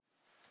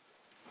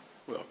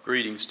Well,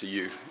 greetings to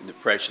you in the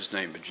precious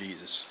name of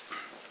Jesus.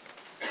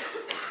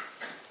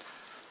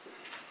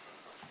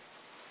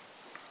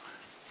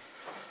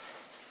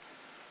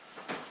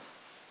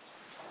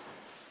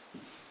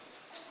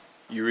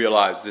 You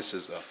realize this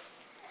is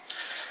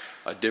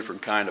a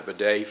different kind of a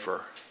day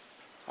for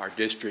our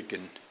district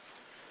and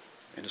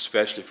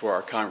especially for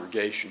our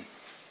congregation.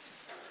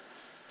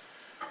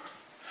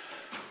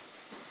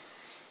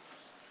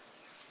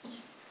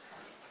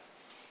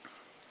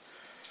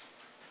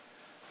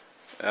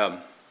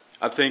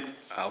 I think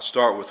I'll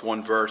start with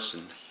one verse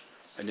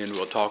and then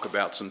we'll talk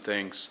about some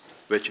things.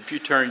 But if you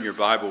turn your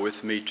Bible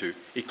with me to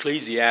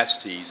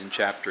Ecclesiastes in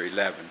chapter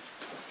 11.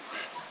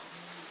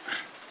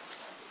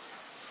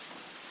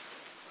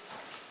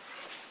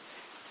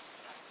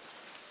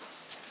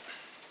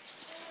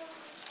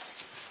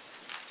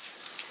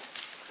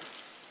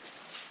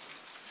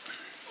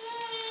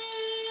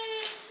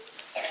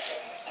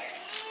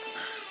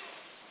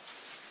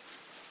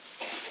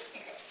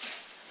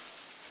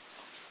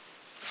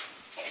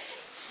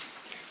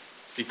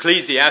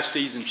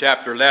 Ecclesiastes in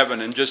chapter 11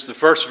 and just the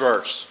first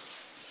verse.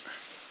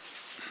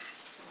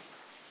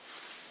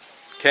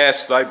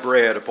 Cast thy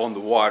bread upon the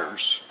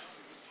waters,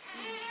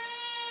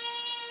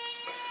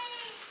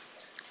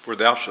 for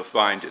thou shalt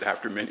find it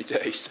after many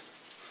days.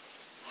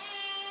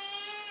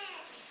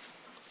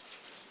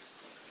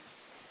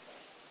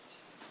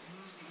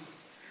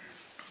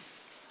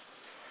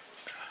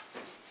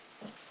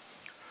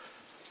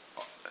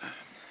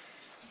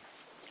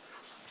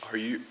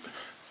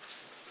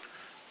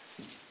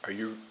 Are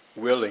you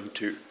willing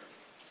to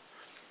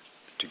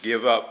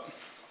give up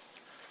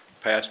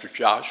Pastor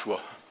Joshua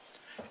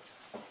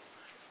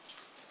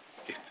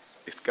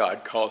if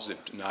God calls him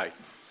tonight?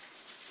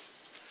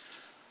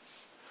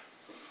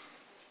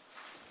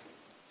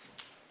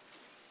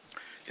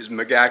 Is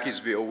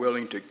McGackey'sville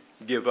willing to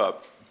give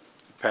up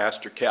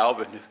Pastor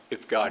Calvin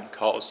if God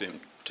calls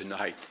him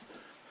tonight?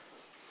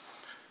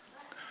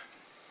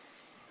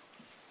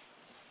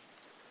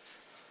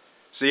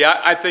 See,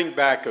 I think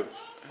back of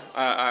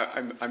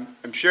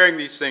I'm sharing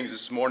these things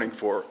this morning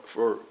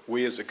for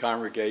we as a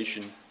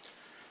congregation,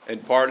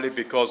 and partly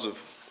because of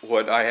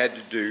what I had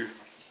to do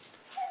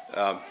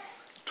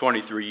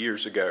 23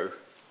 years ago.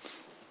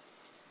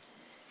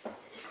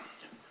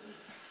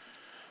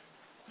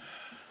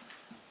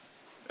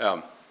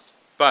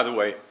 By the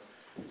way,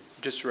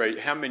 just right,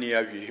 how many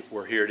of you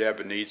were here at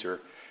Ebenezer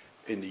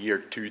in the year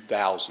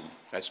 2000?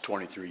 That's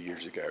 23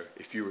 years ago.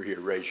 If you were here,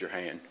 raise your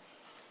hand.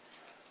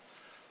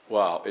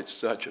 Wow, it's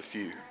such a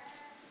few.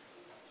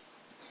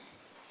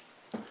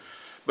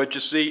 But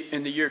you see,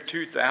 in the year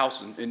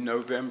 2000, in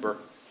November,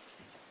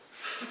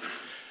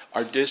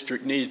 our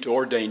district needed to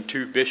ordain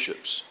 2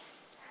 bishops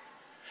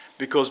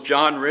because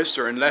John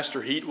Risser and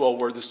Lester Heatwell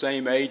were the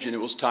same age and it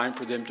was time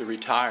for them to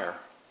retire.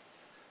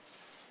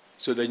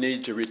 So they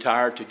needed to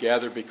retire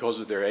together because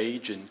of their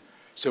age, and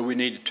so we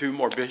needed 2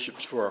 more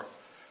bishops for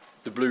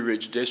the Blue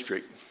Ridge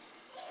district.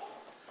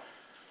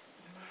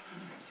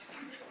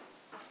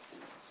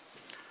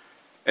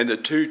 And the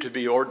 2 to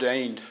be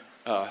ordained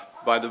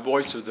by the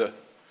voice of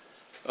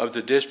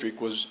the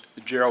district was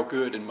Gerald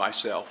Good and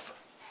myself,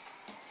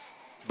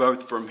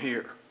 both from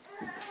here.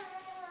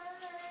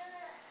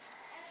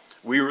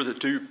 We were the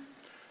 2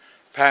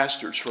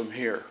 pastors from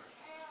here,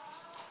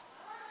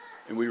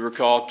 and we were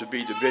called to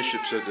be the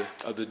bishops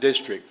of the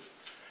district.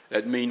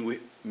 That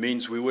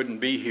means we wouldn't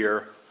be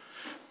here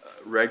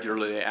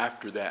regularly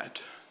after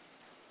that.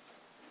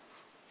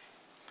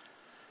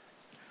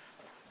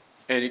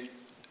 And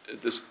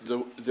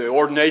the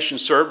ordination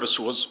service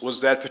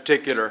was that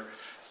particular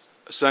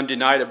Sunday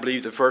night, I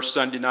believe the first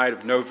Sunday night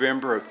of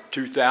November of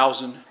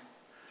 2000.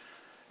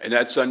 And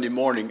that Sunday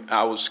morning,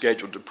 I was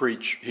scheduled to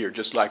preach here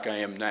just like I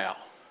am now.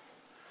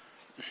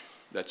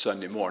 That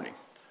Sunday morning.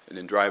 And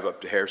then drive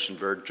up to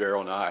Harrisonburg,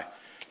 Gerald and I,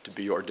 to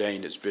be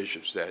ordained as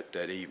bishops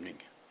that evening.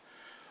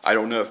 I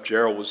don't know if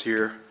Gerald was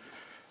here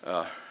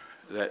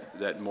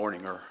that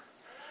morning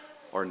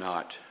or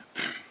not.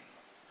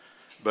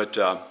 But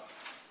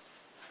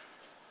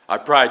I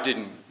probably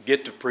didn't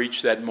get to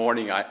preach that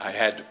morning. I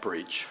had to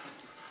preach.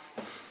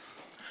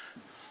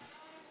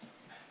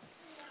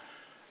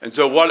 And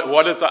so what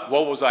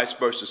was I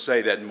supposed to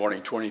say that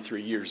morning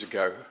 23 years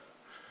ago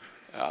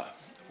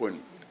when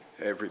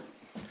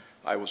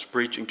I was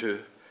preaching to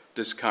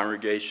this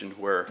congregation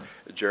where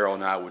Gerald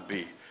and I would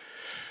be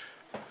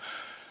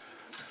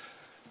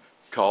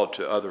called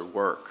to other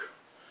work?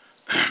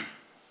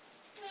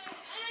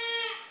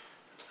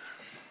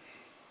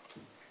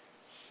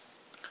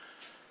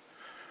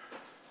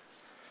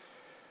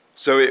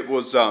 So it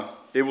was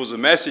a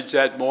message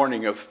that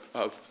morning of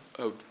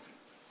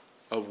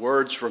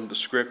words from the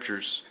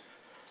scriptures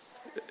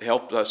that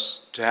helped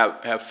us to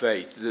have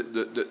faith.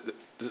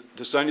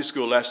 The Sunday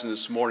school lesson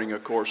this morning,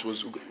 of course,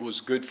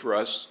 was good for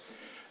us.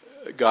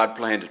 God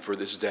planned it for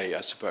this day,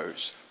 I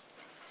suppose.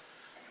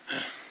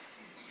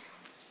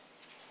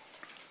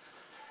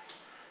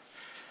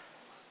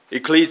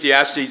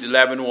 Ecclesiastes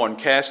 11:1,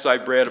 cast thy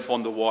bread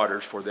upon the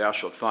waters, for thou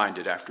shalt find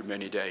it after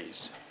many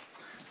days.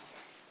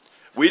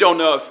 We don't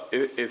know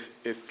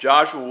if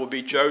Joshua will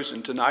be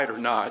chosen tonight or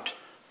not.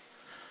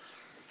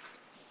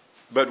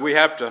 But we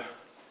have to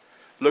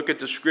look at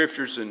the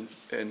scriptures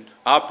and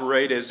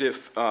operate as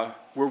if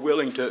we're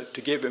willing to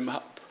give him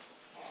up.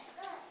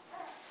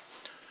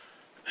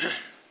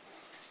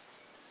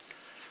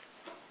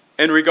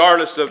 And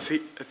regardless of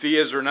if he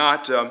is or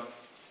not, the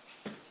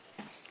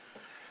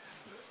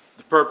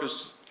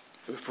purpose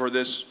for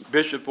this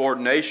bishop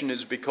ordination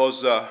is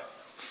because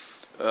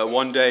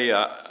one day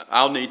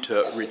I'll need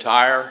to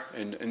retire,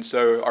 and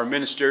so our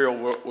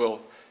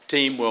ministerial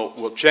team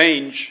will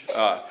change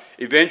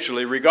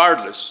eventually,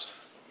 regardless.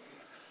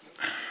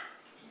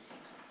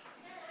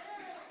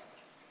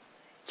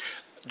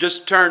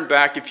 Just turn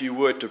back, if you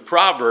would, to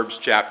Proverbs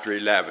chapter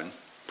 11.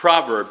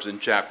 Proverbs in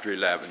chapter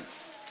 11.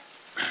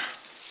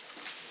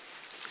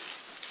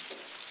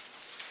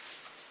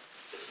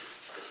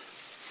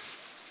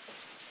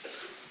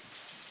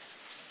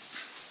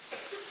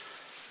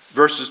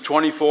 Verses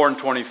 24 and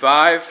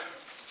 25.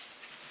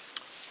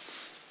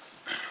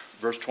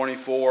 Verse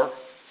 24.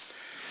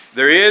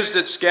 There is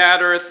that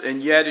scattereth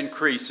and yet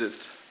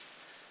increaseth,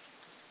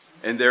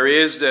 and there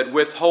is that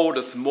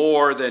withholdeth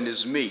more than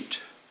is meet,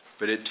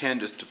 but it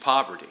tendeth to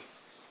poverty.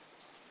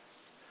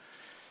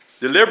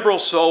 The liberal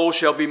soul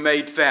shall be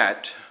made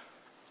fat,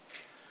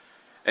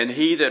 and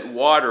he that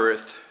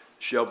watereth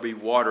shall be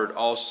watered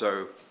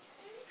also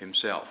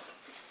himself.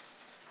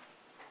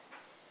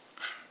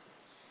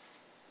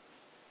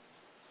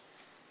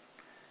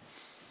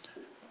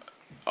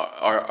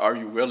 Are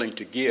you willing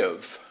to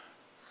give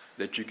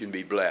that you can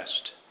be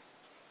blessed?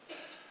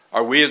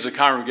 Are we as a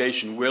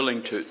congregation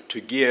willing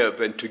to give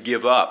and to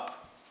give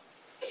up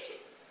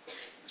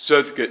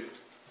so that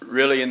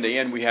really in the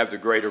end we have the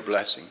greater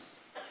blessing?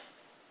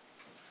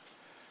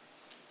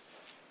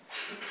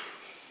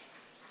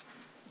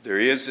 There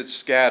is that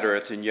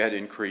scattereth and yet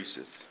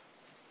increaseth,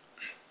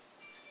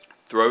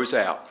 throws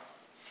out,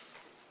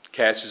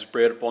 casts his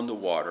bread upon the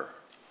water,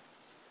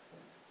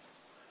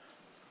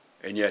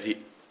 and yet he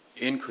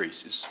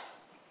increases.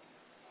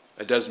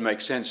 That doesn't make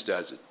sense,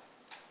 does it?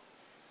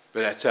 But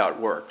that's how it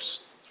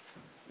works.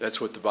 That's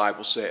what the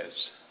Bible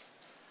says.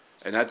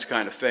 And that's the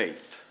kind of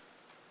faith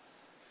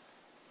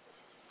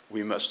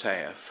we must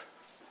have.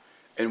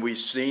 And we've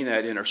seen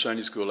that in our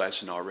Sunday school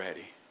lesson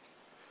already.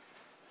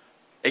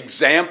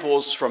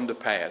 Examples from the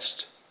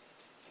past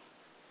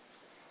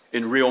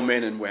in real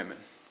men and women.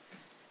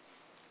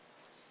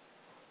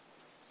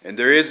 And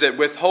there is that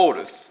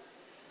withholdeth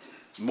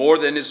more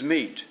than is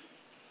meet,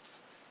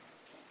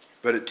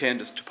 but it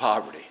tendeth to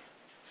poverty.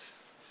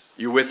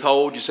 You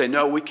withhold, you say,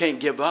 no, we can't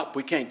give up.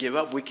 We can't give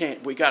up. We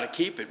got to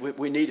keep it.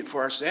 We need it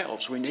for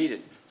ourselves. We need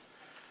it.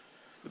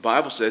 The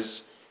Bible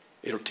says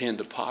it'll tend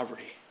to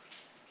poverty.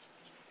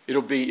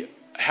 It'll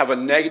have a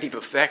negative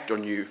effect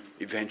on you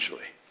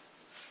eventually.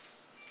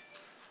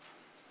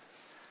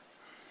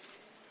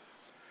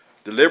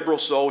 The liberal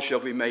soul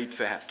shall be made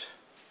fat.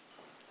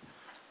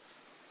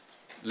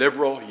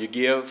 Liberal, you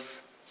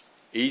give,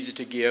 easy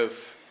to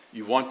give,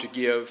 you want to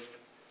give.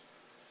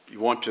 You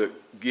want to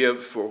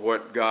give for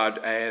what God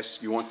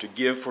asks. You want to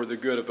give for the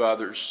good of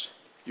others.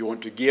 You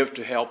want to give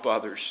to help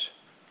others.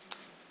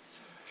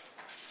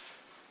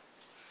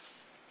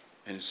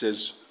 And it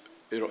says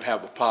it'll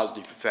have a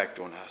positive effect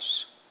on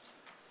us.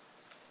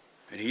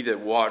 And he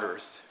that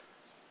watereth,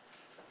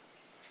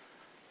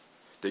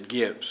 that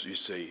gives, you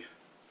see,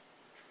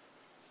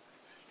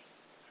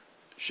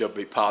 shall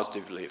be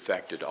positively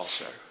affected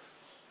also.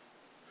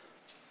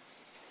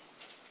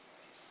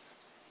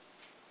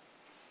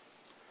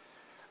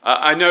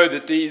 I know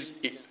that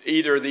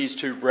either of these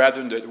two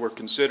brethren that we're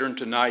considering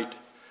tonight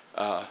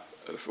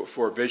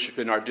for a bishop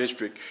in our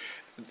district,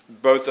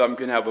 both of them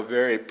can have a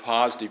very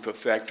positive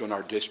effect on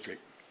our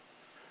district.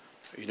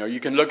 You know, you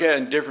can look at it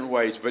in different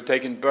ways, but they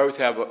can both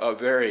have a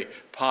very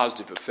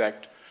positive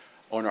effect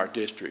on our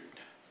district.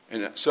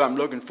 And so I'm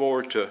looking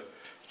forward to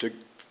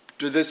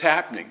this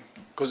happening,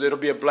 because it'll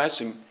be a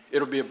blessing.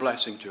 It'll be a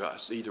blessing to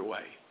us either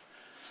way.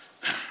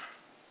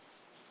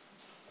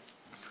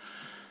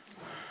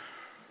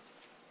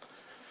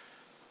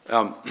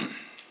 A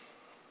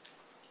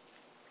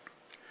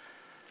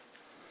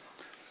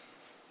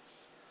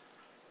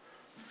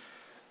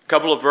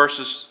couple of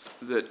verses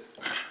that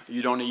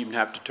you don't even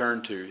have to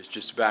turn to. It's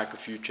just back a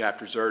few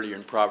chapters earlier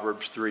in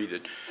Proverbs 3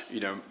 that,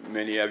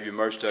 many of you,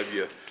 most of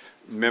you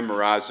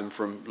memorize them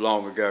from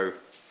long ago.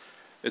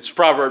 It's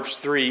Proverbs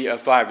 3,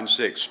 5 and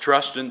 6.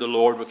 Trust in the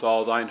Lord with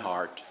all thine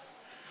heart,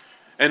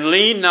 and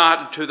lean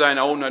not to thine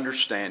own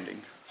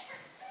understanding.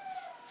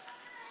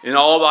 In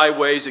all thy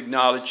ways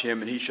acknowledge him,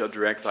 and he shall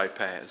direct thy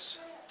paths.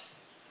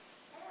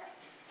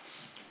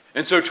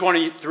 And so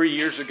 23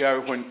 years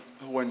ago,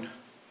 when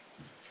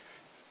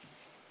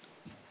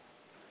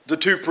the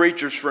two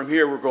preachers from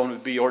here were going to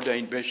be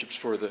ordained bishops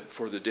for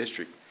the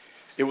district,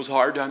 it was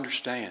hard to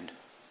understand.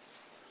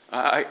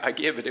 I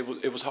give it.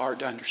 It was hard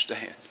to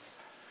understand.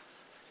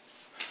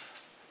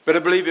 But I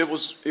believe it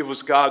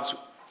was God's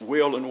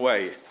will and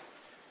way.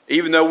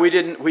 Even though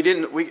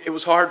it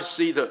was hard to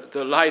see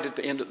the light at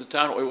the end of the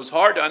tunnel. It was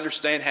hard to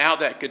understand how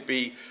that could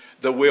be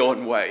the will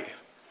and way.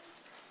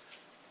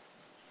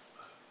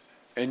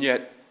 And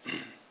yet,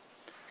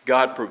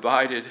 God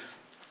provided.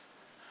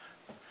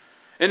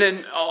 And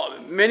then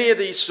many of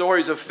these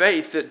stories of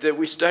faith that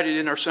we studied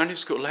in our Sunday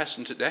school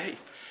lesson today,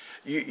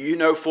 you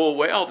know full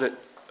well that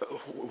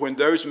when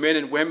those men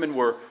and women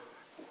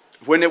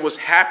when it was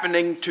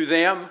happening to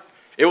them,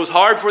 it was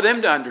hard for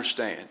them to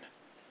understand.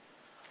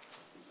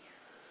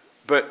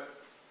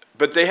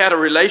 But they had a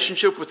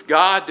relationship with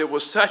God that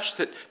was such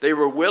that they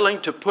were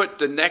willing to put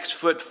the next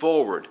foot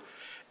forward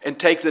and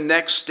take the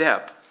next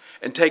step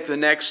and take the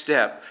next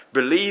step,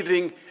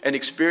 believing and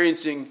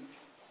experiencing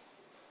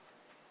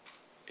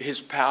His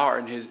power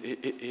and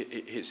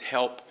His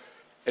help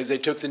as they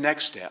took the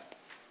next step.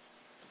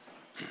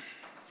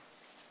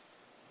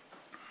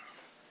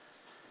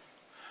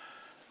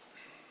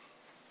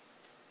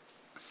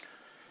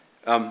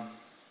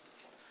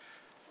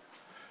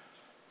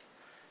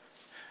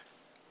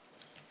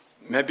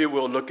 Maybe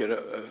we'll look at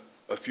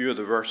a few of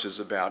the verses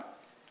about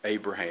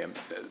Abraham.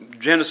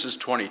 Genesis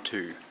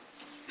 22.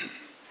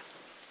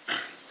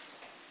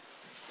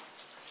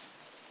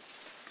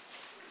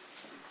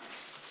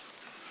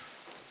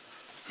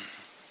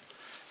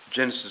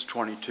 Genesis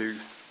 22.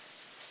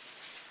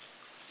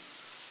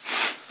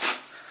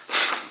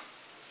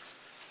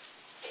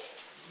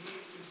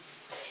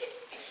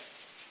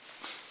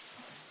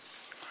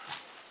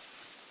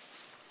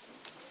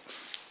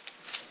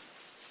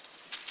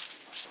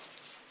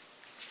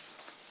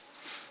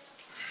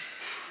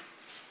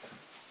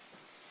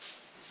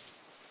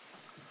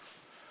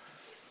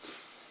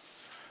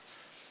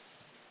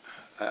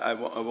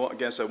 I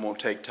guess I won't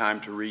take time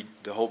to read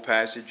the whole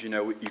passage. You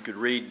know, you could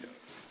read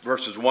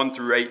verses 1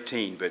 through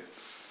 18, but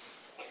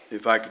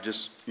if I could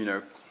just,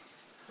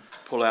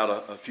 pull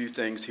out a few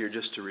things here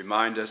just to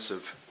remind us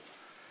of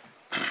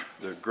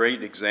the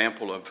great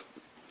example of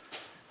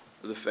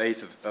the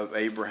faith of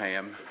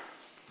Abraham.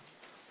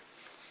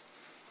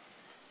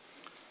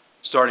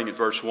 Starting at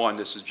verse 1,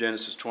 this is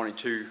Genesis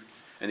 22.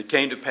 And it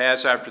came to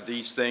pass after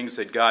these things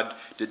that God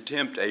did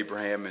tempt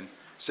Abraham and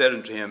said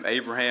unto him,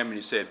 Abraham, and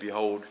he said,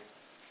 Behold,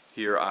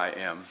 here I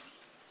am.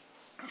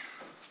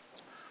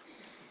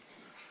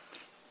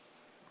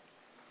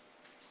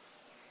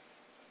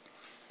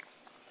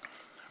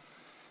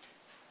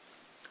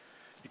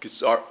 You could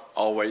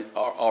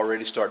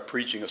already start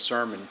preaching a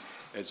sermon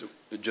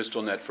just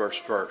on that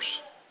first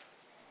verse.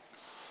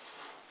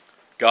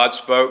 God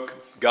spoke,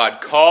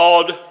 God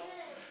called,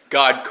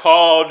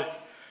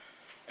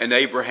 and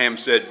Abraham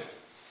said,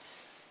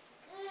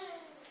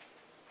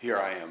 Here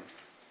I am.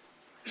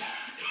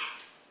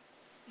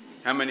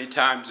 How many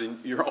times in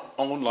your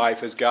own life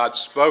has God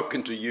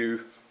spoken to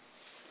you,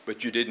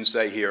 but you didn't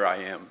say, Here I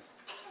am?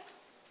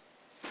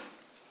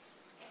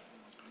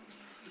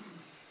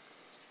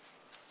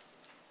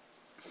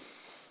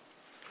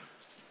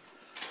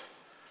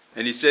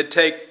 And he said,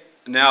 Take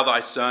now thy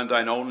son,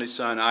 thine only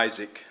son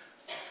Isaac,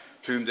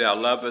 whom thou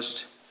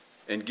lovest,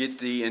 and get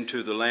thee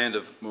into the land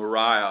of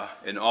Moriah,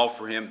 and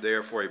offer him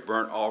there for a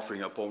burnt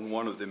offering upon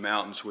one of the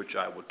mountains which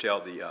I will tell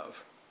thee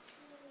of.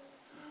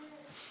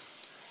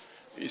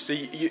 You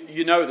see,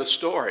 you know the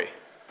story.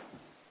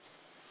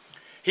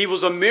 He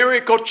was a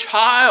miracle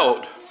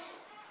child.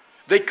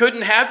 They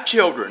couldn't have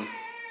children.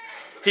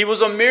 He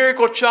was a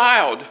miracle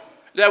child,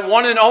 that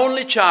one and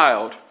only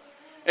child.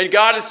 And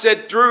God has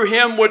said through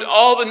him would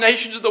all the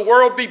nations of the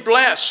world be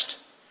blessed.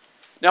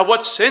 Now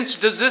what sense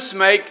does this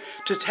make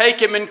to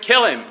take him and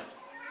kill him?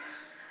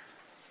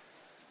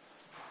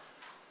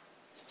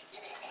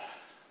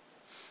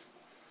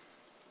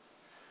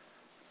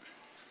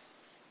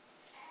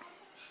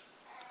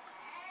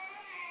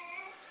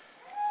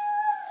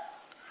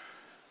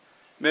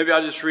 Maybe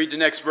I'll just read the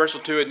next verse or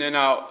two and then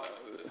I'll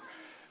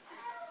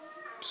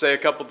say a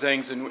couple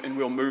things and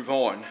we'll move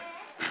on.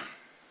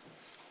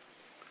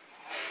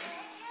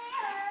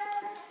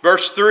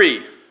 Verse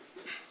 3.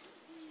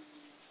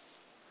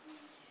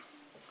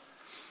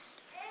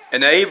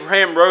 And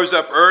Abraham rose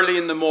up early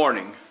in the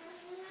morning.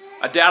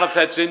 I doubt if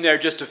that's in there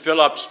just to fill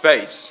up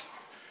space.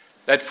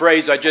 That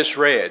phrase I just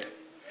read.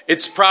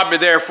 It's probably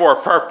there for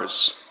a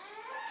purpose.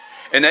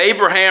 And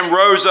Abraham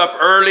rose up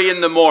early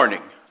in the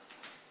morning.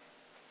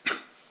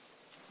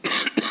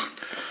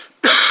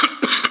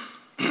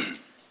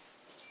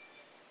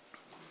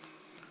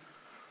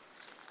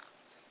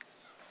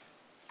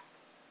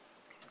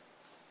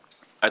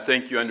 I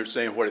think you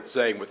understand what it's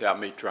saying without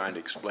me trying to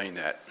explain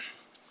that.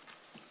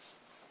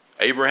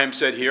 Abraham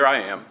said, Here I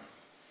am.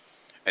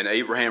 And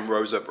Abraham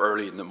rose up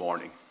early in the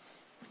morning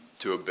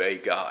to obey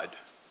God.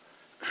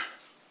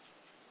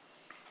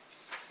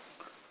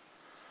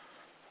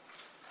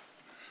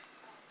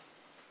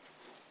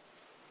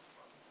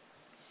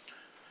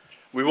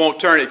 We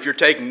won't turn, if you're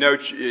taking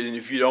notes, and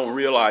if you don't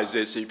realize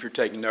this, if you're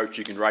taking notes,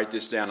 you can write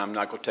this down. I'm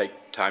not going to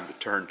take time to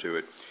turn to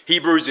it.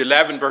 Hebrews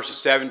 11, verses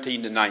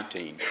 17 to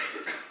 19.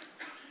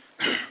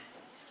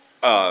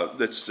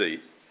 Let's see.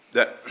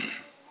 That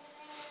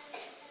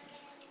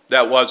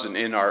wasn't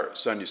in our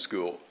Sunday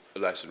school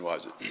lesson,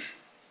 was it?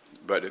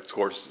 But of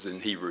course it's in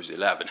Hebrews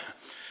 11.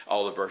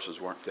 All the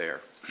verses weren't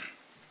there.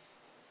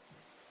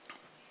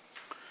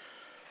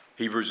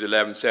 Hebrews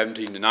 11,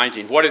 17 to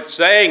 19. What it's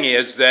saying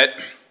is that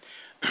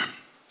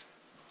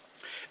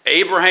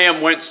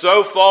Abraham went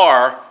so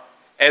far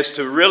as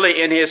to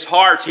really, in his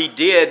heart, he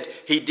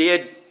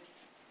did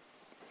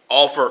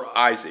offer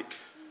Isaac.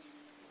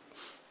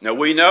 Now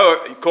we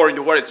know, according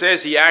to what it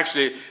says, he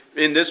actually,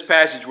 in this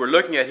passage we're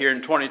looking at here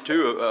in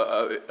 22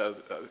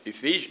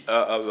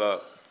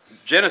 of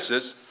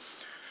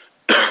Genesis,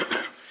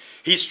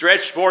 he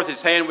stretched forth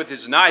his hand with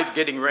his knife,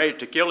 getting ready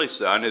to kill his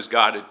son, as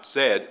God had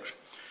said.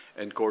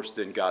 And of course,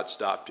 then God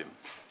stopped him.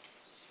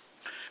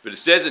 But it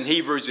says in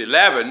Hebrews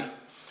 11,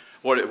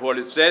 what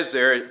it says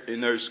there in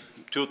those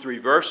 2 or 3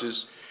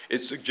 verses,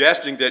 it's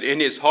suggesting that in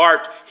his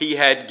heart he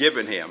had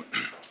given him.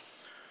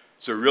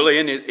 So really,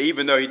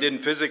 even though he didn't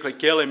physically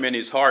kill him, in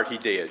his heart he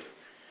did.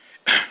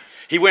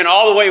 He went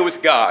all the way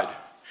with God.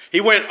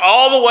 He went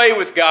all the way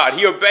with God.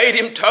 He obeyed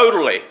him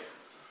totally.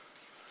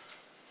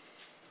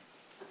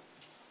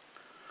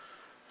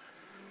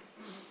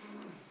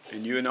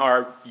 And you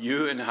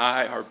and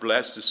I are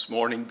blessed this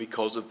morning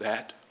because of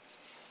that.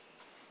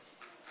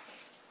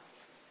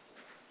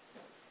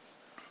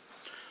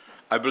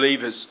 I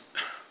believe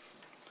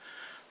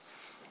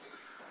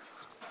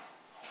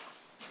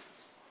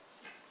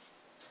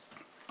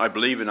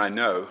and I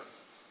know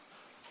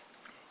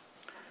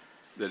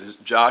that as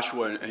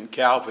Joshua and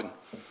Calvin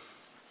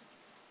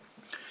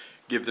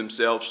give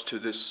themselves to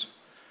this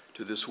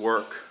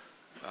work,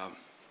 I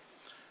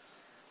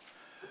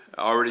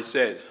already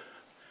said,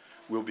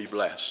 we'll be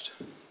blessed.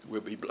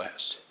 We'll be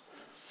blessed.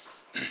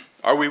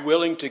 Are we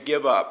willing to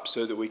give up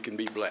so that we can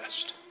be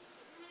blessed?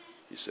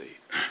 You see.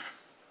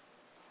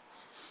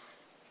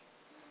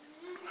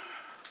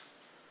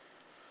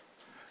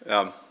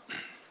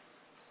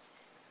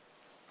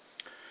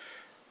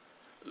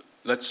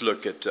 Let's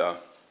look at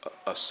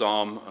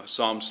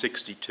Psalm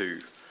 62.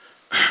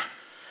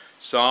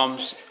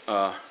 Psalms,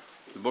 the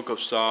book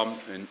of Psalm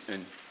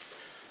and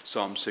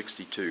Psalm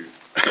 62.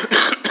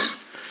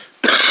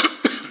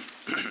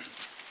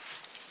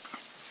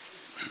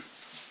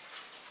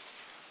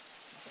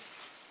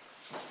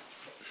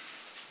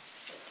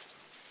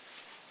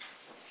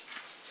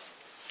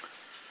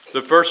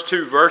 The first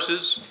 2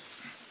 verses,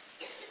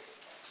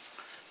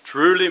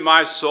 truly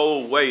my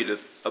soul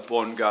waiteth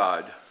upon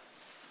God.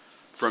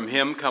 From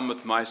him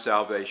cometh my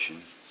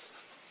salvation.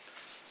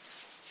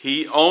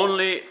 He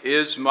only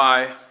is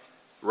my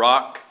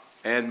rock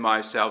and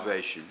my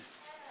salvation.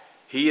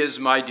 He is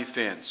my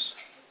defense.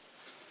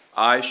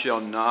 I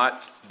shall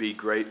not be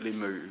greatly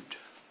moved.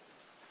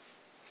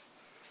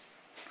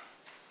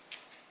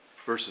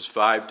 Verses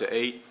 5 to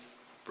 8,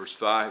 verse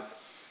 5.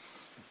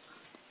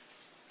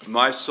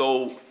 My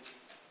soul,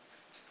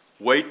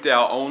 wait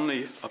thou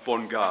only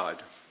upon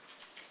God,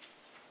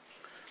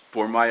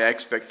 for my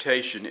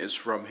expectation is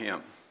from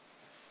him.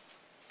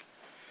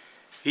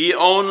 He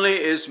only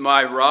is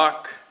my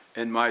rock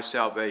and my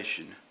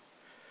salvation.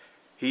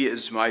 He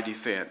is my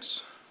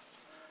defense.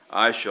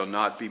 I shall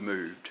not be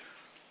moved.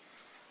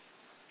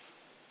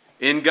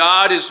 In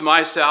God is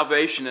my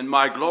salvation and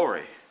my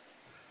glory,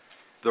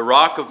 the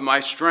rock of my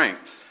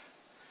strength,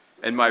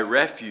 and my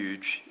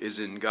refuge is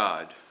in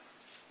God.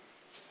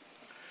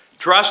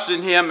 Trust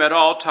in him at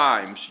all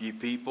times, ye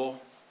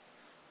people.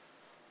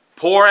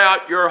 Pour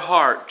out your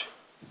heart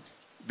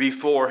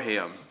before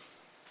him.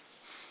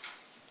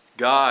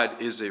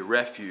 God is a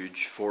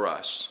refuge for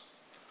us.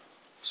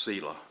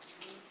 Selah.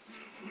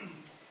 It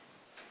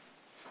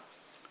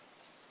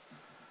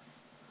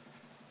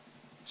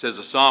says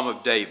a Psalm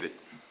of David.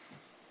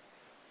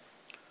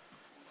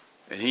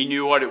 And he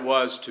knew what it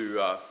was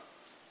to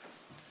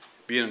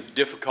be in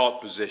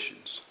difficult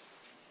positions.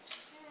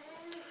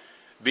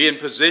 Be in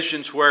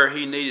positions where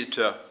he needed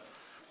to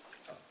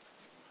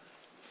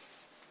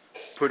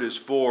put his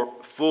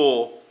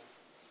full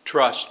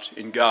trust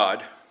in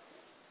God.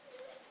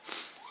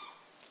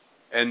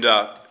 And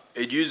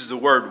it uses the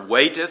word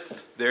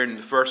waiteth there in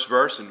the first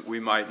verse, and we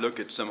might look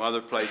at some other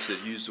place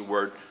that use the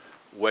word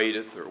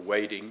waiteth or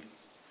waiting.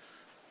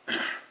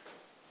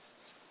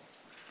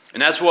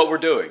 And that's what we're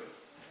doing.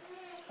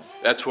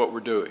 That's what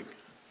we're doing.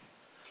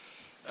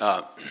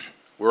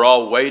 We're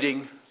all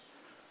waiting.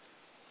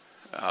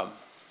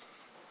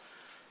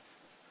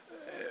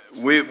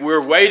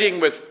 We're waiting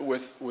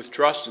with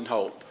trust and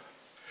hope.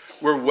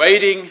 We're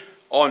waiting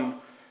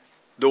on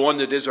the one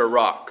that is our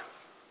rock.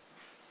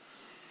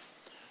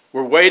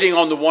 We're waiting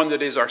on the one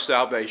that is our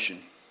salvation.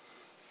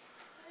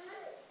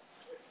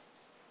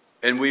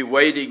 And we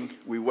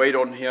wait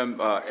on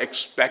him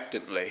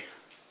expectantly.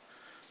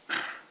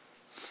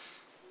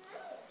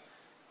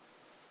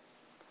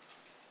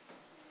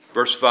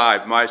 Verse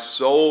 5, my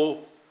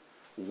soul,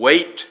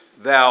 wait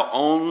thou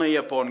only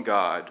upon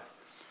God,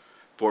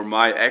 for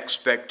my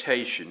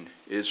expectation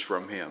is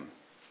from him.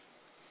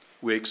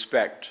 We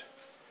expect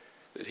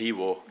that he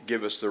will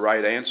give us the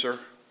right answer.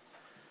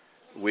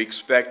 We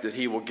expect that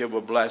he will give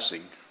a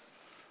blessing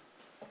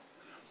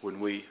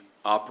when we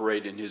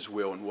operate in his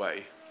will and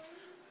way.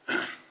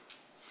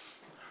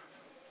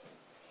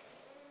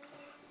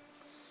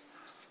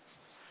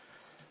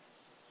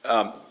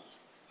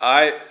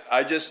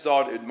 I just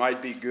thought it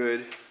might be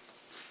good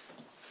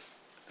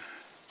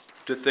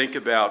to think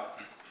about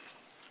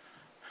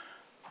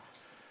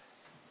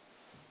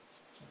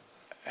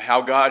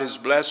how God has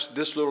blessed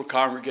this little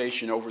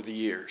congregation over the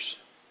years,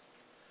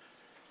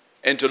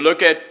 and to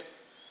look at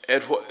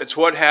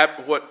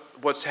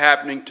what's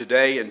happening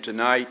today and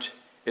tonight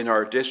in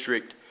our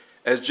district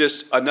as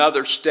just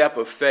another step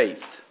of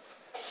faith.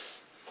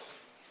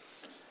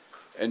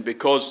 And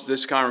because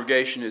this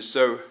congregation is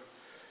so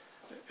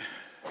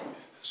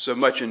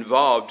much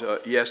involved,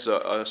 yes,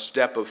 a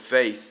step of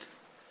faith,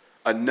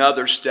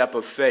 another step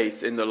of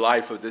faith in the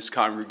life of this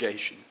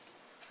congregation.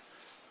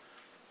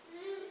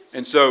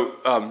 And so,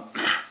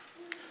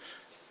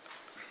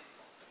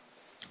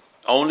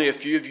 only a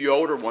few of you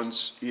older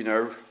ones,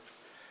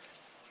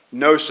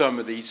 know some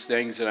of these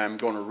things that I'm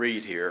going to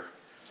read here.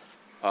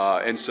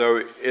 And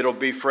so it'll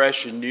be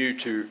fresh and new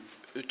to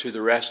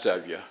the rest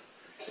of you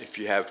if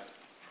you have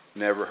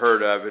never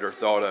heard of it or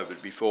thought of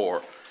it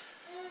before.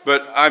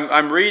 But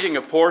I'm reading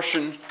a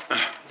portion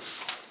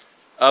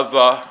of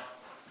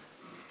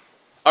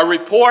a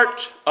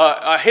report,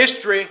 a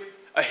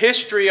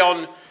history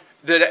on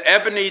the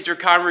Ebenezer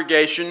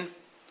congregation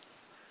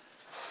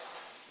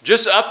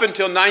just up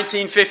until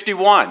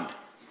 1951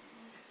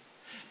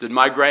 that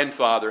my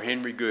grandfather,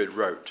 Henry Good,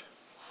 wrote.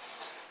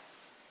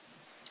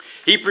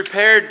 He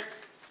prepared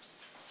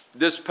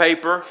this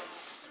paper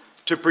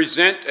to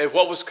present at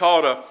what was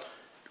called a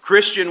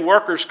Christian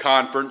Workers'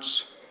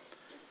 Conference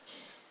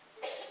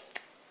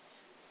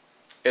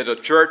at a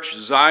church,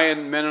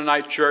 Zion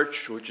Mennonite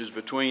Church, which is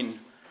between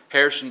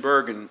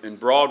Harrisonburg and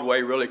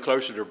Broadway, really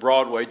closer to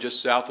Broadway,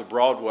 just south of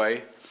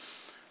Broadway.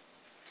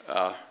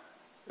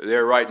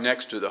 They're right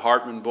next to the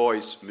Hartman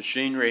Boys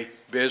machinery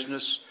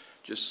business,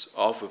 just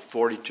off of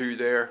 42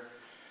 there,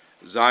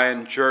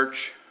 Zion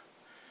Church.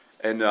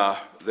 And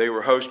they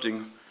were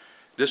hosting,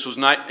 this was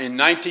in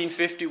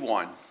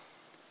 1951,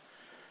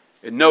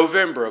 in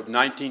November of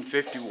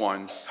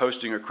 1951,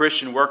 hosting a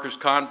Christian Workers'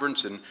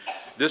 Conference. And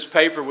this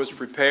paper was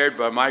prepared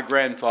by my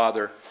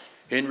grandfather,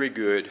 Henry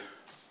Good.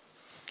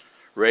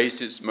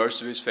 Raised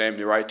most of his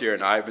family right there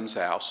in Ivan's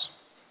house.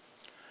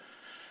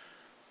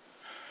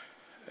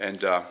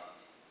 And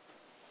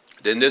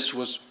then this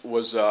was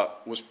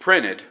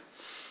printed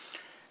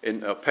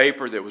in a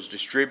paper that was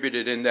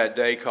distributed in that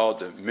day called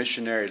the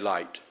Missionary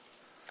Light.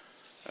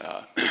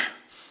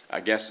 I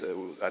guess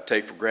I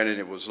take for granted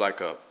it was like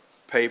a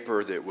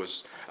paper that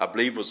was, I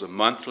believe, was a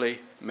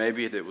monthly,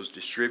 maybe, that was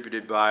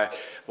distributed by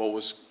what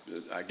was,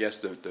 I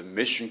guess, the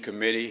mission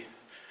committee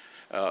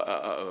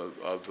of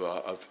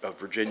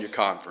Virginia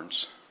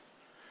Conference.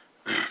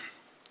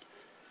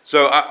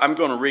 So I'm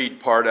going to read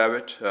part of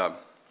it.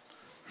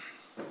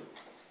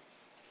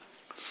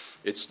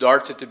 It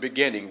starts at the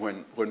beginning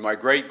when my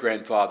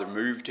great-grandfather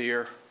moved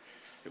here.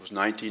 It was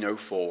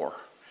 1904.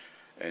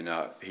 And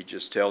he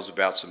just tells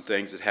about some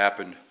things that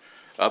happened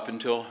up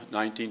until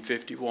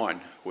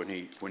 1951 when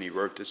he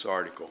wrote this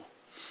article.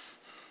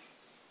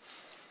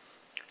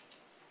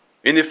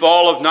 In the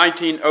fall of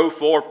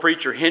 1904,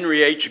 preacher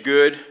Henry H.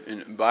 Good,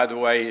 and by the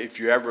way, if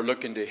you ever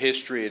look into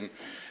history and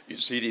you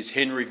see these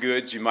Henry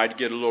Goods, you might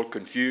get a little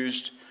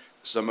confused.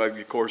 Some of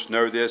you, of course,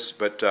 know this,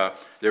 but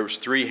there was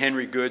 3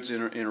 Henry Goods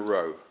in a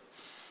row.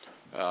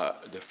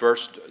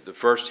 The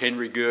first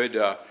Henry Good,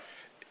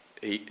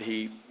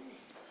 he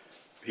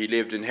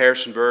lived in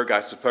Harrisonburg.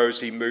 I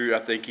suppose I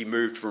think he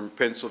moved from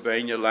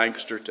Pennsylvania,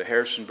 Lancaster, to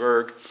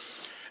Harrisonburg.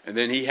 And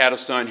then he had a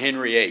son,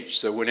 Henry H.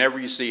 So whenever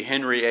you see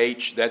Henry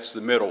H., that's the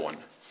middle one.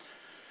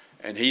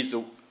 And he's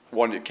the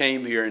one that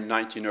came here in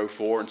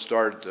 1904 and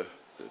started the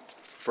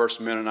first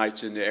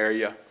Mennonites in the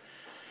area.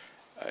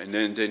 And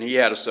then he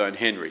had a son,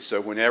 Henry. So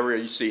whenever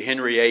you see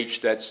Henry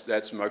H.,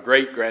 that's my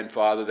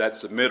great-grandfather.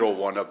 That's the middle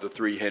one of the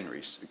 3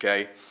 Henrys,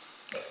 okay?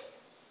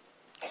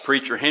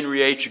 Preacher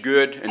Henry H.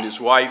 Good and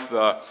his wife,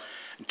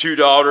 2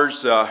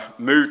 daughters,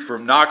 moved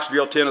from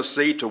Knoxville,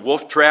 Tennessee to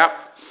Wolf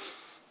Trap.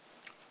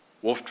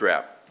 Wolf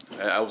Trap.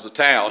 That was a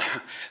town.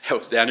 That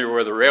was down here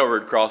where the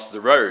railroad crossed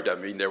the road. I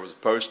mean, there was a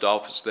post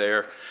office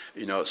there,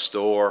 a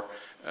store,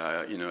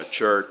 a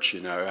church,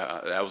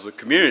 that was a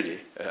community.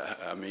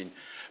 I mean,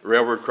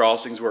 railroad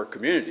crossings were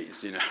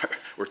communities,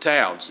 were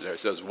towns. It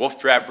says Wolf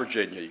Trap,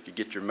 Virginia. You could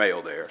get your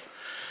mail there.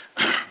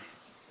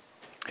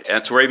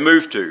 That's where he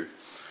moved to.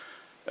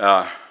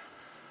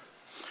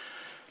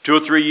 2 or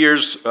 3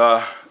 years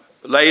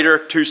later,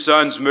 2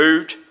 sons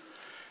moved,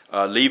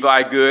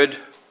 Levi Good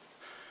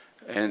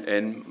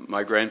and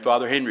my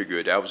grandfather Henry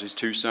Good. That was his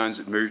 2 sons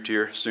that moved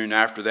here soon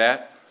after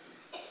that.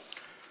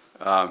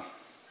 And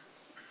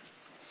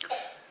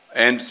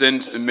then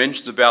it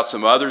mentions about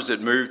some others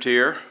that moved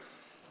here.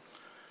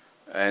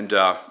 And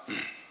but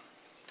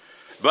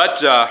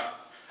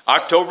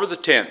October the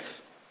 10th,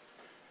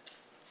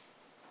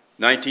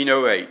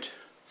 1908,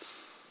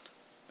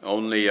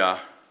 only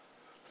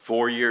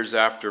 4 years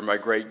after my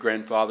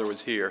great-grandfather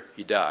was here,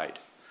 he died.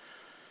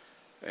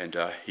 And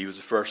he was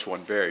the first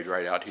one buried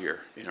right out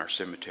here in our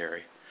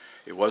cemetery.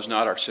 It was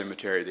not our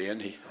cemetery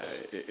then.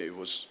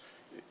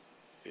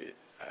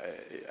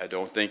 I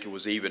don't think it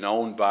was even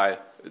owned by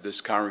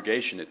this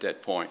congregation at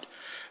that point.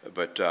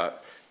 But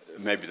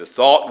maybe the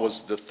thought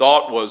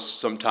was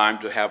sometime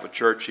to have a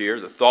church here.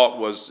 The thought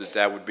was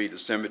that would be the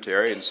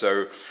cemetery, and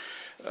so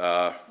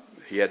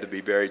he had to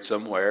be buried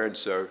somewhere, and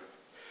so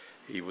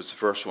he was the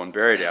first one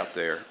buried out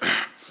there.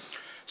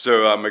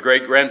 So my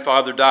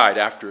great-grandfather died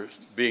after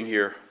being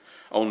here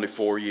only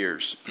 4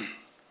 years.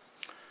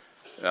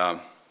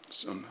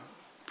 Some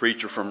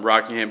preacher from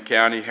Rockingham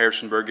County,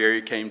 Harrisonburg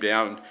area, came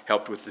down and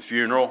helped with the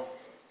funeral.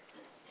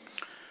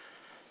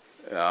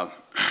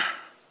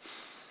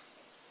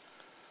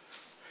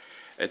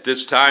 At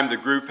this time, the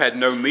group had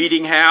no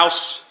meeting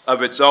house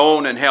of its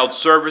own and held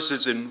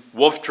services in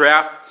Wolf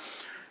Trap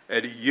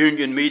at a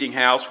union meeting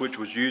house, which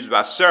was used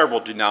by several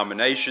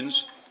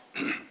denominations.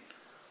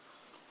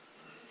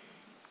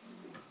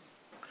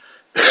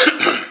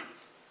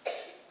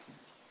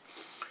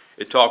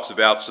 It talks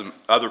about some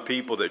other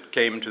people that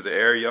came into the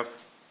area.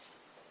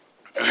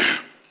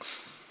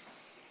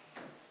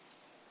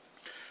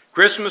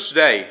 Christmas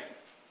Day,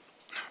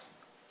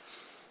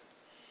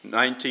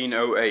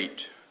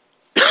 1908.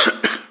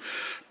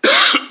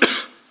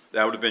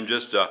 That would have been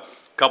just a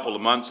couple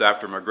of months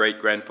after my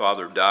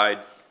great-grandfather died.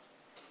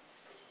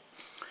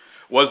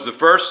 Was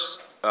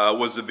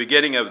the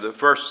beginning of the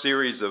first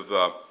series of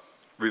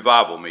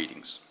revival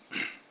meetings.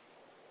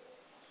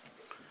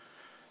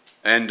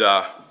 And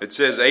it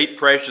says 8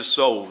 precious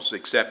souls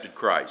accepted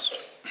Christ.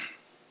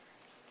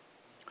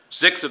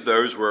 6 of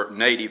those were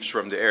natives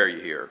from the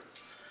area here.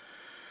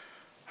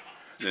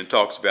 And then it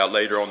talks about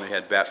later on they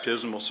had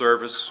baptismal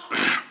service.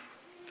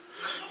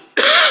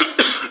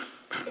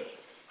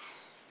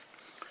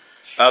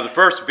 The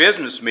first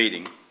business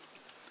meeting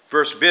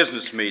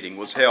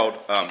was held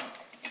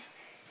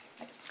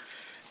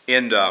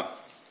in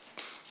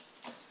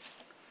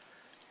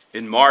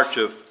March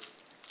of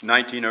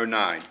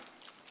 1909.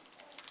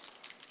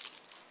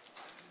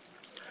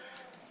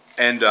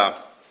 And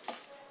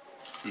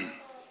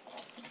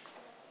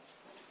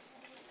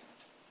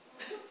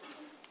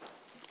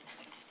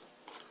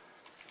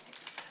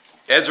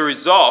as a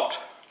result,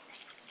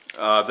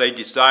 they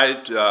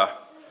decided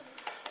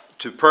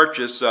to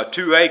purchase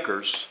 2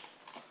 acres.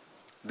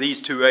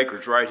 These 2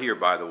 acres right here,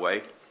 by the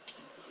way.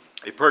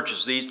 They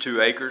purchased these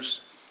 2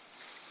 acres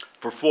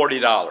for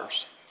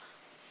 $40.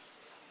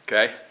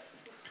 Okay?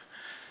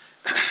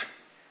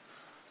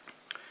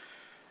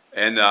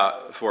 And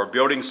for a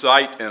building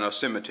site and a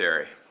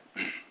cemetery.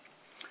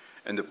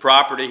 And the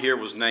property here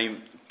was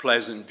named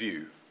Pleasant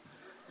View.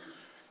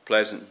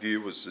 Pleasant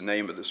View was the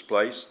name of this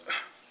place.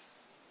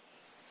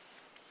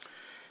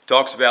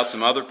 Talks about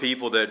some other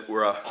people that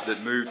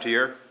moved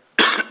here,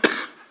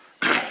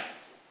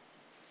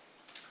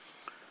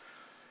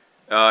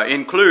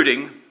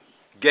 including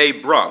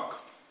Gabe Brunk.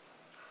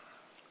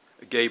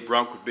 Gabe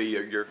Brunk would be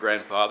your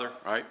grandfather,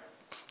 right,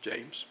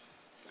 James?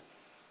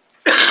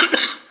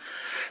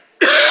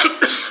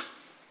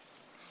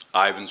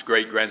 Ivan's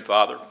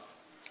great-grandfather,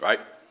 right?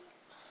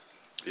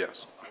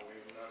 Yes.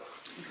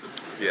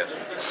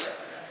 Yes.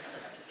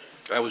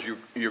 That was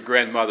your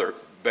grandmother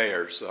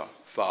Bear's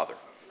father.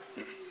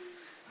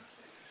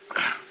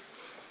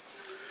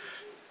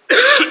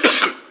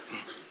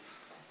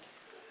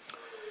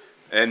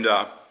 And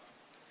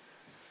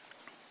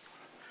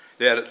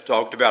they had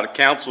talked about a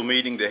council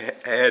meeting they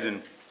had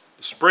in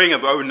the spring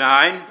of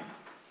 '09.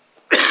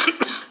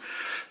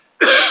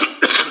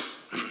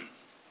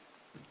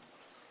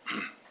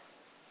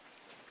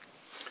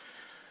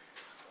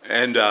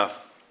 And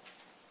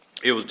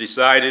it was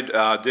decided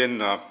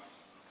then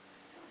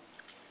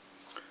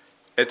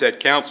at that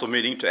council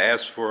meeting to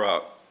ask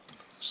for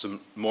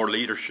some more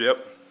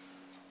leadership.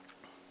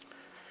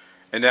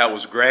 And that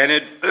was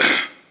granted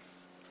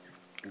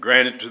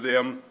to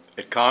them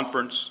at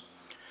conference.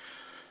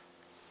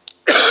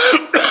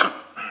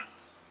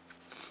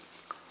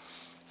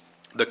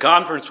 The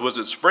conference was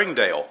at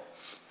Springdale.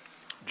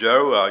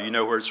 Joe, you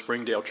know where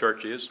Springdale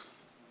Church is?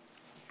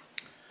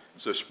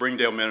 So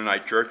Springdale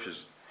Mennonite Church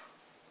is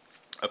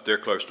up there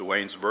close to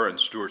Waynesboro and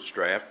Stuarts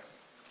Draft.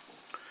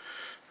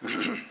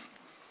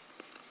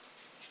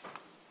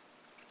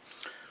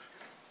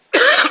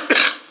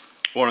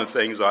 One of the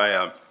things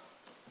I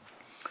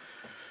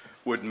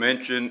would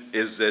mention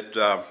is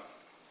that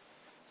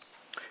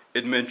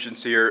it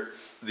mentions here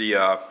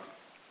the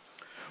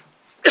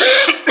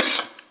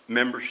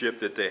membership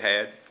that they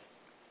had.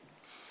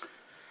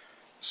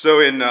 So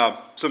in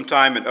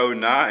sometime in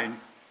 '09,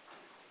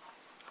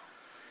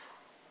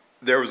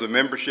 there was a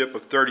membership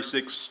of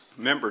 36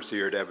 members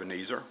here at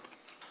Ebenezer.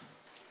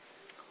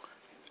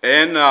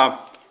 And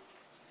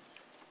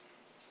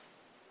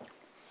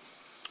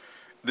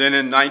then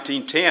in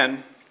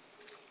 1910,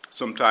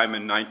 sometime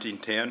in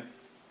 1910,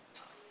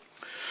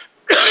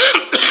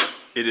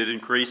 it had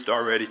increased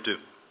already to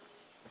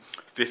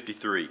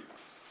 53.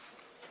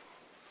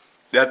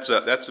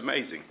 That's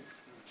amazing.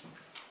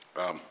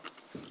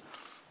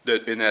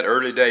 That in that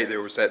early day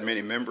there was that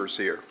many members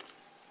here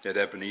at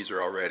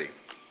Ebenezer already.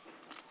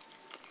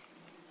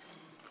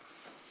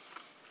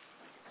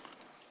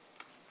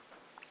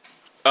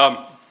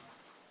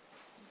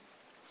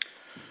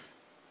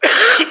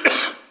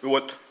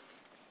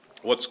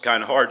 What's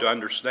kind of hard to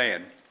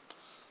understand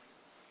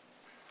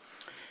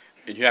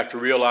And you have to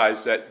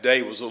realize that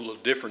day was a little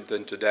different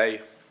than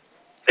today.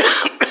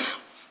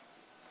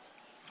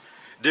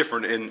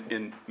 Different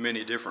in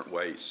many different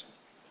ways.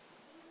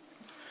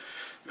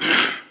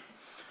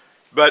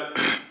 But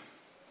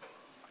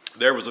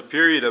there was a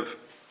period of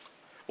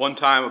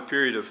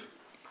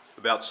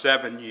about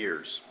 7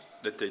 years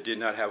that they did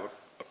not have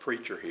a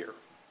preacher here.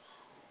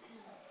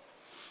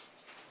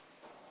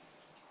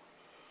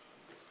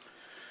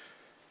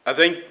 I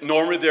think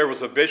normally there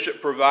was a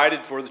bishop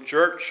provided for the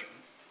church,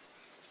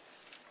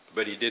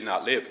 but he did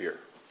not live here.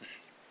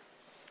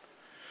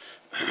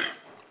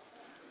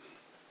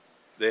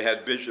 They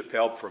had bishop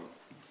help from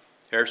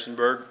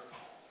Harrisonburg.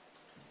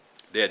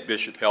 They had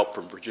bishop help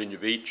from Virginia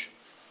Beach.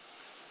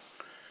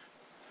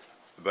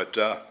 But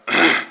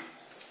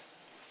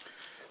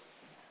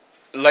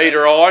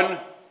later on,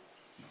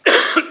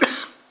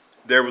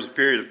 there was a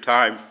period of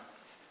time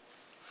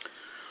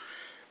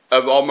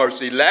of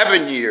almost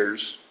 11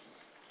 years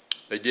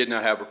they did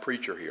not have a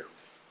preacher here.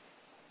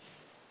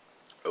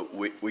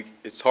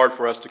 It's hard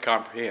for us to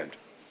comprehend,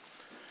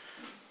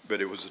 but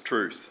it was the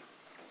truth.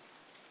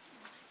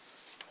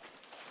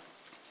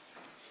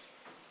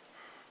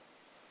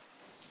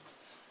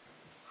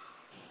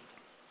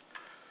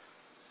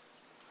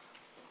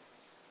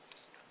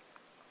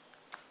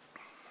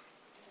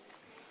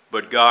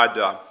 But God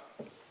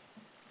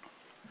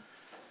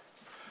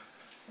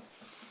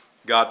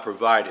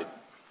provided.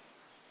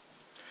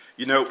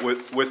 You know,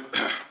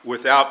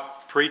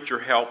 without preacher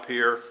help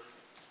here,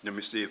 let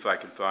me see if I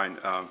can find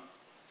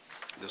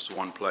this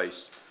one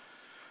place.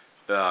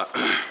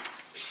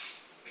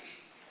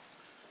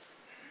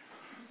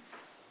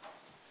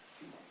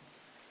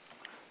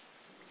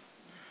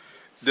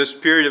 This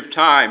period of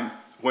time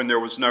when there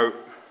was no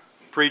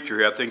preacher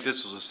here, I think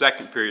this was the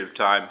second period of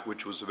time,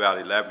 which was about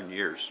 11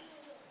 years.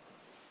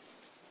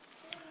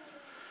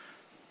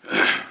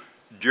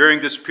 During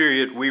this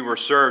period, we were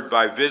served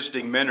by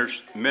visiting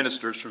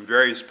ministers from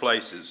various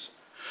places.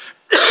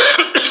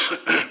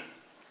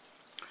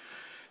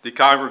 The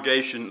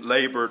congregation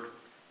labored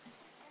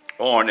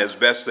on as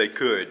best they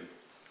could.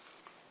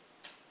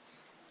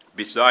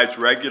 Besides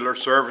regular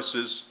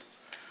services,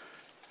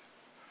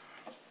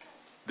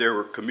 there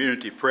were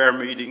community prayer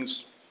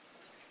meetings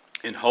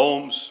in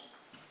homes.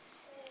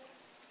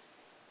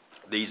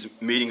 These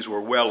meetings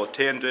were well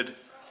attended.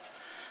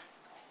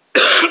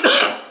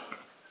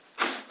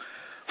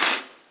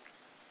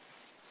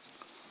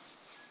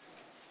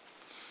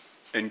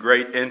 And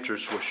great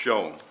interest was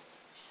shown.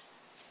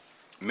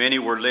 Many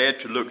were led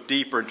to look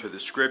deeper into the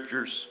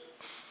scriptures,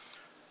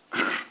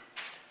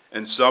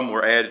 and some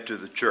were added to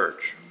the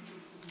church.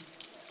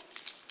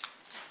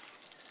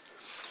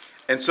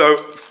 And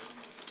so,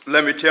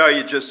 let me tell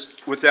you,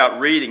 just without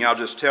reading, I'll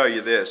just tell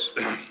you this.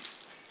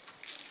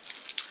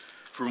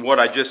 From what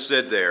I just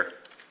said there,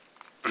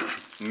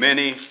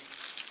 many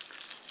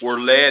were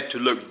led to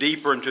look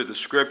deeper into the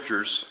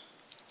scriptures,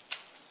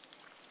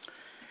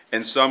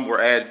 and some were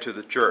added to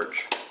the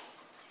church.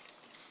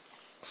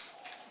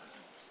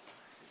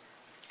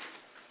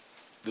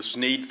 The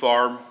Sneed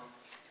farm,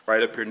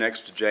 right up here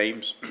next to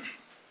James,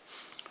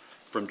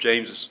 from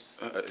James's,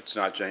 it's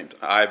not James,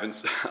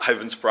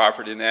 Ivan's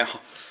property now,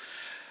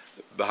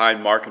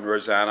 behind Mark and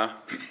Rosanna,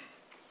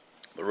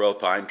 the row of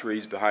pine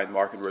trees behind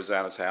Mark and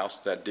Rosanna's house,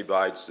 that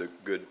divides the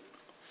good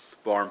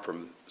farm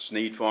from the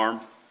Sneed farm,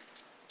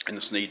 and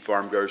the Sneed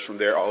farm goes from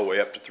there all the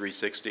way up to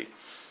 360.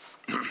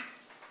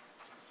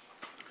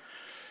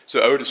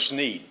 So Otis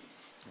Sneed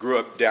grew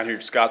up down here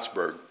in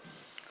Scottsburg,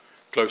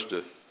 close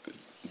to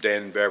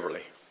Dan and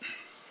Beverly.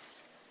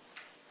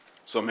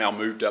 Somehow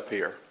moved up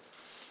here.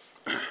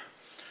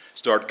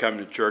 Started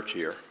coming to church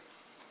here.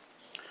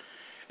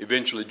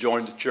 Eventually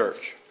joined the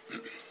church.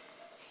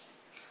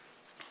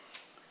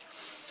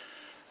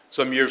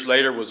 Some years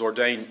later was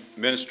ordained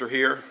minister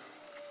here.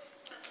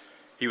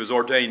 He was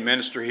ordained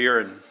minister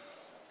here in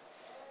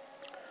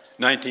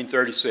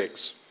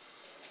 1936.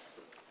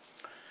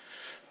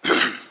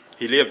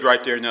 He lived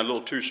right there in that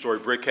little two-story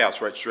brick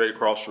house right straight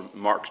across from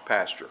Mark's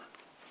pasture.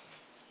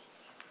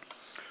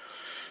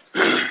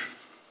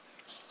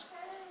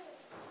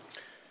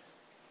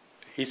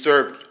 He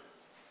served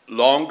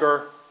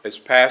longer as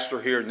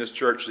pastor here in this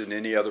church than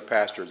any other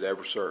pastor has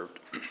ever served.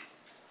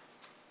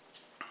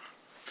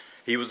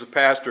 He was a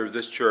pastor of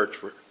this church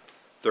for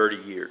 30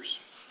 years.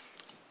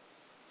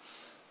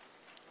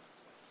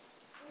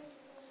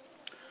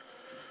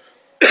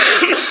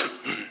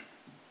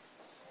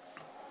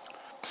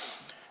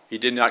 He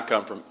did not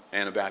come from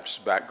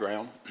Anabaptist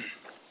background.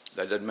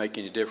 That doesn't make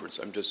any difference.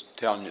 I'm just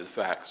telling you the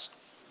facts.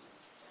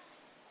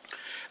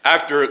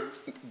 After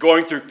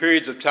going through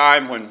periods of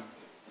time when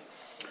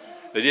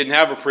they didn't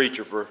have a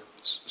preacher for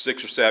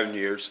 6 or 7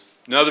 years,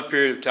 another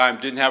period of time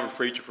didn't have a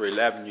preacher for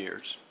 11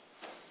 years.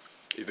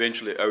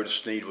 Eventually, Otis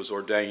Sneed was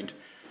ordained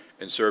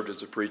and served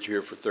as a preacher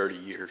here for 30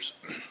 years.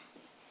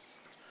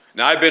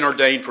 Now, I've been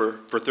ordained for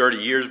 30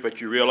 years,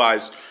 but you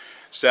realize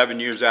 7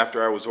 years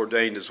after I was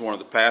ordained as one of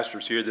the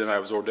pastors here, then I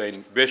was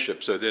ordained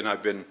bishop. So then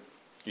I've been,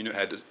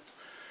 had to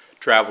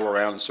travel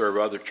around and serve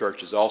other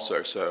churches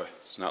also, so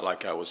it's not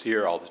like I was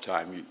here all the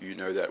time. You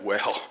know that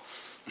well.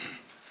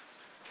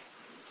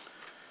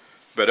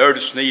 But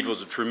Otis Snead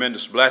was a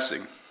tremendous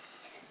blessing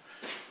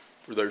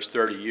for those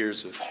 30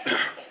 years of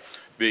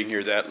being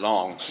here that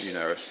long,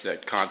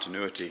 that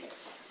continuity.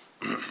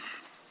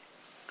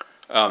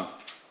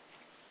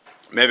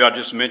 Maybe I'll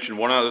just mention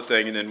one other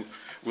thing, and then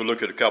we'll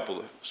look at a couple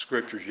of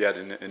scriptures yet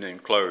and then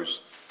close.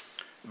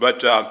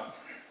 But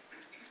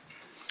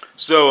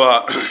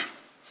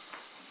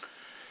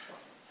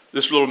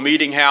this little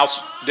meeting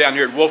house down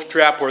here at Wolf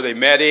Trap where they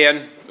met in,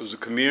 it was a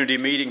community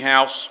meeting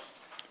house.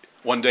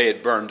 One day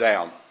it burned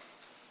down.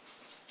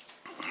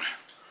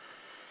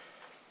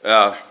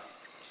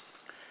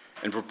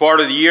 And for part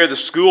of the year, the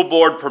school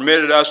board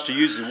permitted us to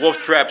use the Wolf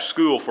Trap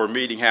School for a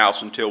meeting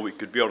house until we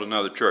could build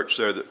another church.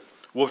 So the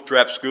Wolf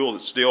Trap School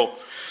that still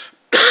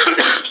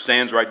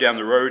stands right down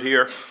the road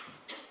here,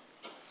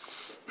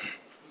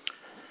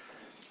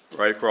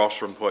 right across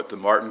from the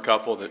Martin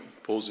couple that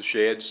pulls the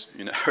sheds,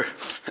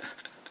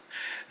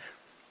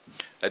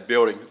 that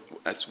building,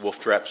 that's Wolf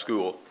Trap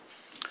School.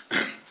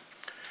 And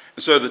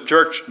so the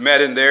church met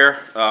in there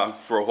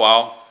for a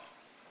while.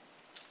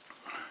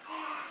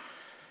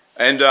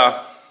 And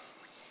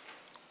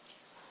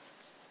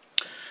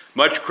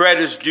much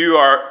credit is due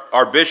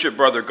our bishop,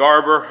 Brother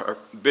Garber,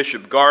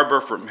 Bishop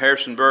Garber from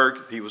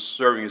Harrisonburg. He was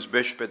serving as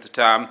bishop at the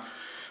time,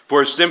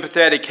 for his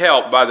sympathetic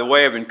help by the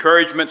way of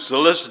encouragement,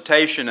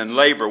 solicitation, and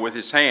labor with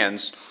his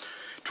hands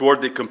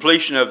toward the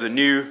completion of the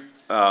new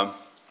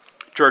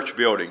church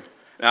building.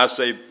 And I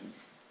say,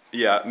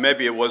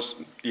 maybe it was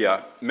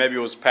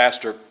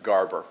Pastor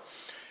Garber.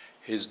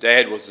 His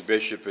dad was the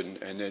bishop,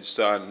 and his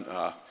son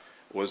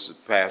was the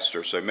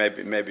pastor, so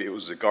maybe it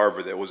was the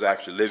Garber that was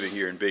actually living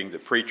here and being the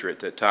preacher at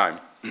that time.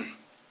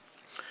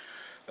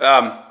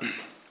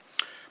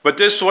 But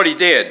this is what he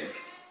did.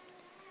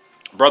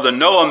 Brother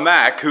Noah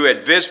Mack, who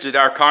had visited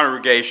our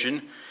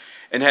congregation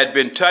and had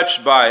been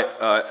touched by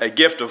a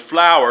gift of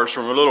flowers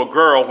from a little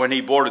girl when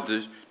he boarded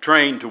the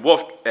train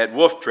at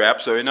Wolf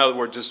Trap. So in other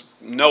words, this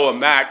Noah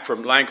Mack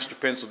from Lancaster,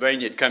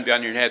 Pennsylvania had come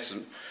down here and had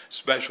some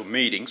special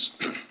meetings.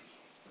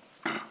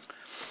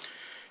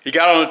 He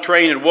got on a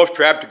train in Wolf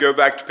Trap to go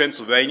back to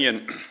Pennsylvania,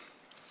 and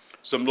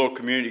some little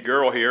community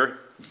girl here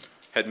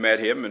had met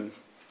him and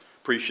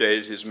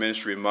appreciated his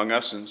ministry among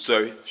us, and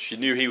so she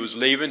knew he was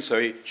leaving,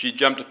 so she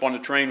jumped up on the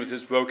train with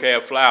his bouquet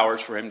of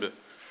flowers for him to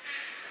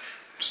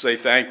say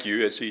thank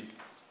you as he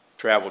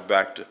traveled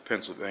back to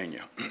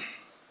Pennsylvania.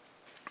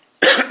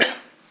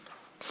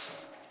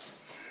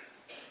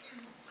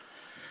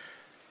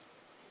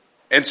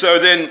 And so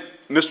then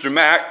Mr.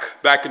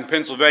 Mack, back in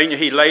Pennsylvania,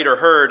 he later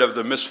heard of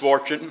the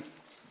misfortune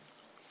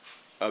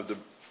of the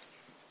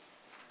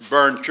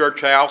burned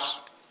church house.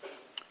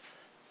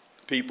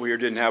 People here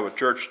didn't have a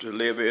church to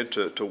live in,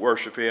 to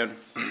worship in.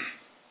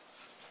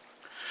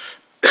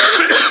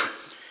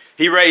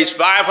 He raised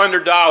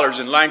 $500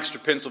 in Lancaster,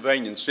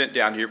 Pennsylvania, and sent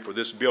down here for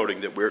this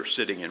building that we're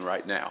sitting in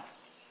right now.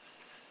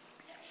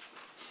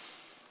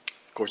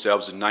 Of course, that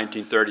was in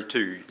 1932.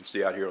 You can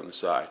see out here on the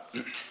side.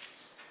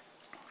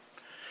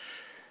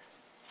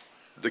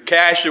 The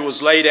cash that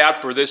was laid out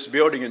for this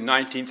building in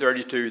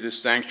 1932,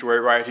 this sanctuary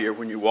right here,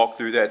 when you walk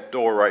through that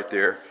door right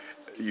there,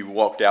 you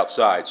walked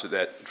outside, so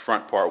that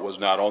front part was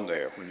not on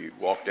there. When you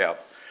walked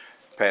out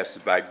past the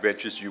back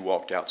benches, you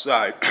walked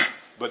outside.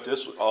 But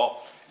this was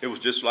all, it was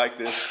just like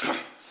this.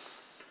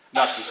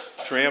 Not this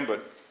trim,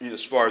 but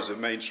as far as the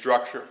main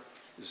structure,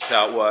 this is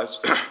how it was.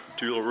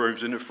 Two little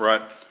rooms in the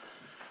front,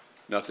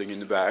 nothing in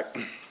the back.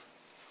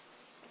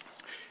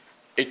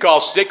 It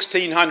cost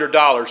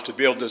 $1,600 to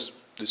build this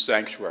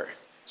sanctuary.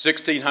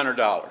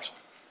 $1,600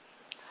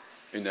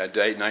 in that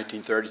day,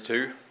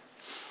 1932.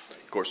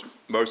 Of course,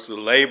 most of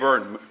the labor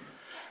and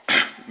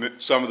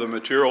some of the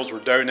materials were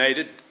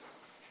donated,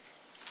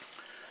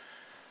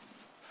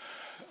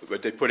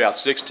 but they put out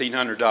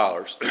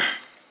 $1,600.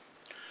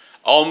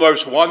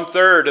 Almost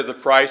 1/3 of the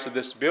price of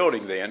this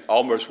building then,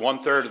 almost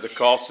 1/3 of the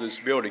cost of this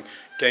building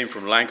came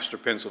from Lancaster,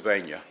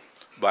 Pennsylvania,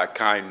 by a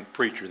kind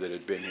preacher that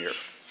had been here.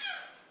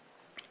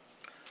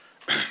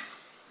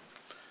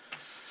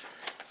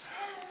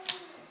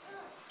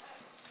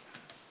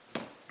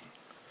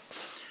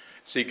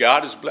 See,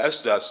 God has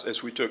blessed us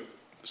as we took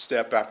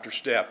step after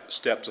step,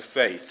 steps of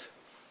faith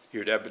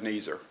here at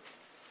Ebenezer,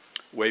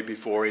 way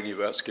before any of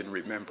us can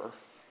remember,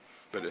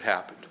 but it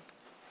happened.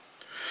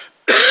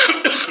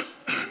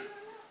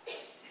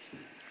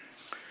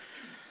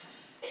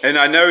 And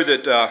I know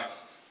that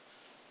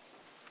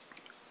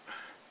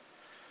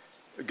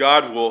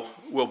God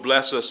will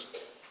bless us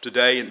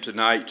today and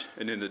tonight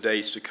and in the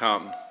days to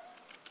come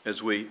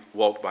as we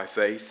walk by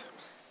faith.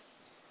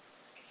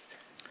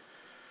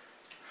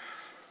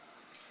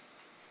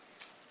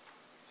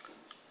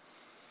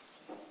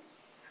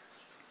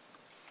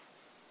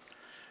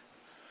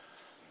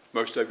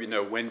 Most of you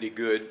know Wendy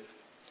Good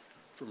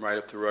from right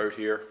up the road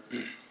here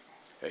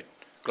at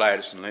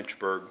Gladys and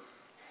Lynchburg.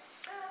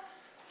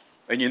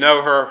 And you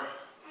know her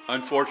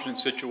unfortunate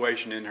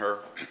situation in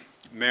her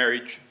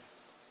marriage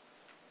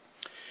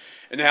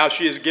and how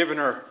she has given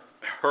her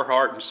her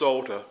heart and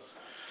soul to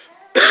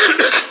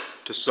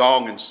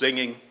song and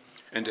singing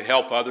and to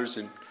help others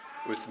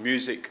with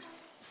music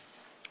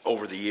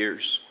over the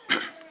years.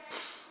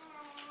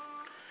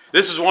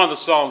 This is one of the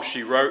songs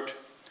she wrote.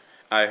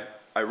 I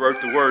wrote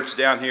the words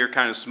down here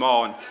kind of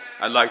small, and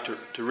I'd like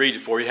to read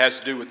it for you. It has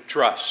to do with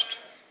trust.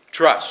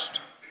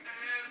 Trust.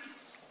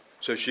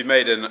 So she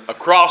made an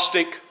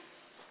acrostic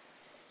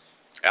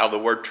out of the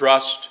word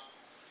trust.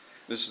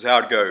 This is how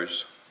it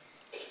goes.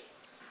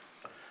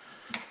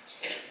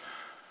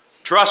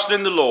 Trust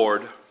in the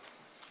Lord.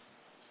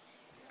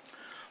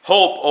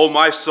 Hope, O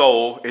my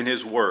soul, in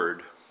his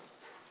word.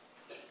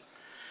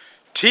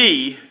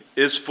 T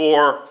is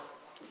for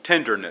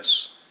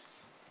tenderness.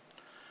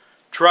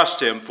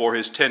 Trust him for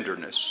his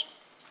tenderness.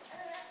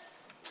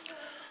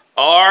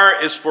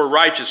 R is for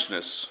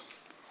righteousness.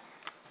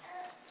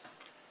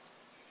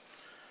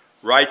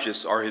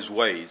 Righteous are his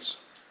ways.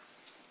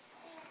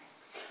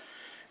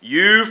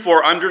 U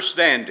for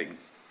understanding.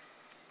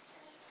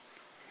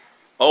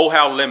 Oh,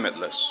 how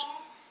limitless.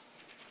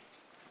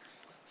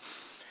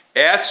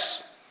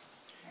 S,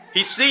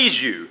 he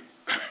sees you.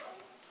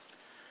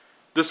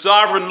 The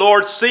sovereign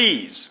Lord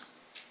sees.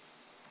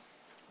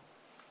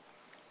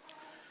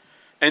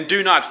 And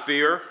do not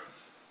fear.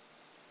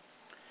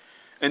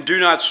 And do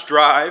not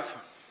strive.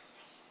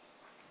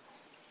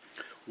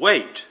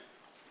 Wait.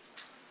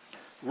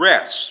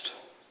 Rest.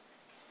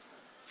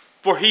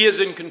 For he is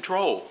in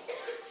control.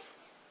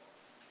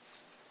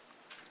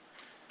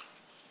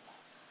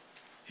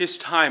 His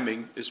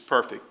timing is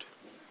perfect.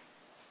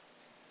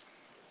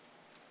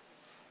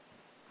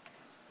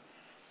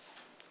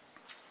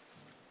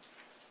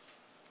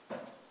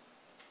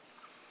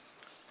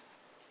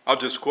 I'll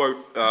just quote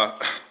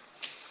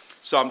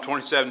Psalm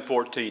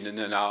 27:14, and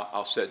then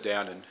I'll sit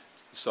down and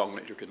the song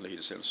leader can lead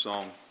us in a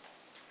song.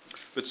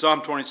 But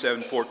Psalm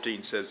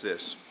 27:14 says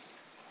this: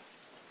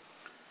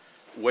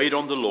 Wait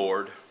on the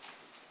Lord.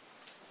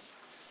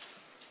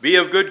 Be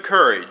of good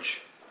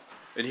courage,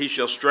 and he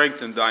shall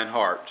strengthen thine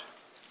heart.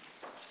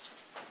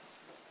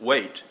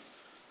 Wait,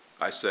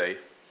 I say,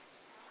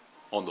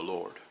 on the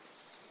Lord.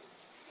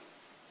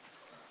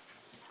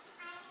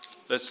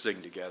 Let's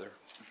sing together.